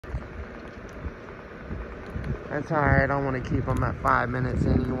That's alright, I want to keep them at 5 minutes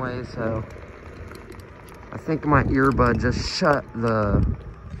anyway, so I think my earbud just shut the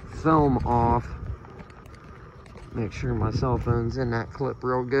film off. Make sure my cell phone's in that clip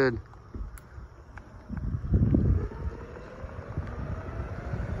real good.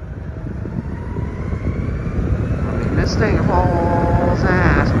 I mean, this thing hauls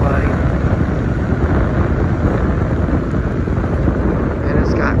ass, buddy. And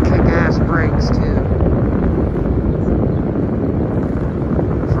it's got kick-ass brakes, too.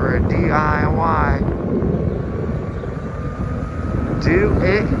 For a DIY. Do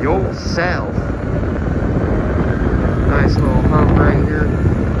it yourself. Nice little hump right here.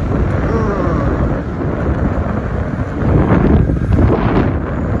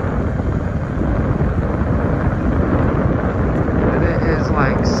 And it is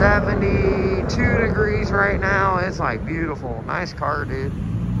like 72 degrees right now. It's like beautiful. Nice car, dude.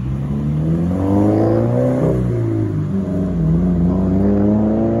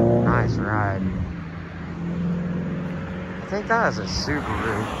 Nice ride. I think that is a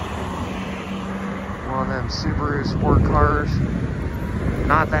Subaru. One of them Subaru sport cars.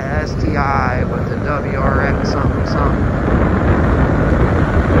 Not the STI, but the WRX something something.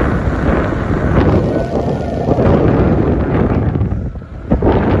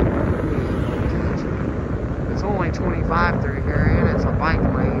 It's only 25 through here, and it's a bike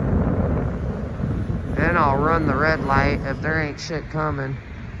lane. And I'll run the red light if there ain't shit coming.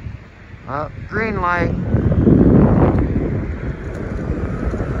 Green light.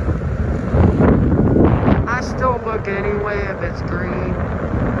 Still look anyway if it's green,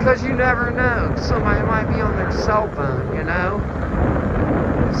 because you never know, somebody might be on their cell phone, you know.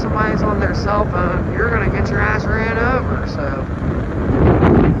 If somebody's on their cell phone, you're gonna get your ass ran over. So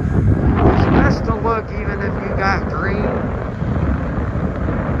it's best to look even if you got green.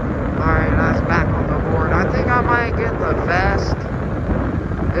 Alright, that's back on the board. I think I might get the vest,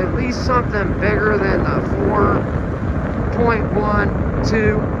 at least something bigger than the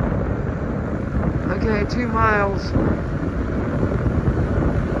 4.12. Okay, 2 miles.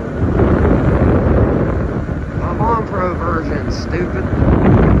 I'm on Pro version, stupid.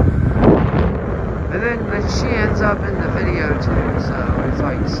 And then she ends up in the video too, so it's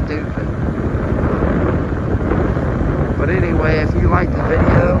like stupid. But anyway, if you like the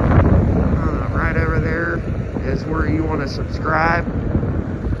video, right over there is where you want to subscribe.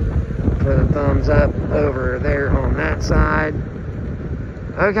 Put a thumbs up over there on that side.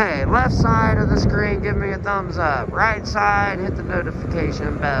 Okay, left side of the screen, give me a thumbs up. Right side, hit the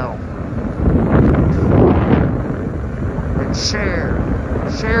notification bell. And share.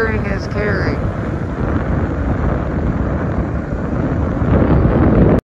 Sharing is caring.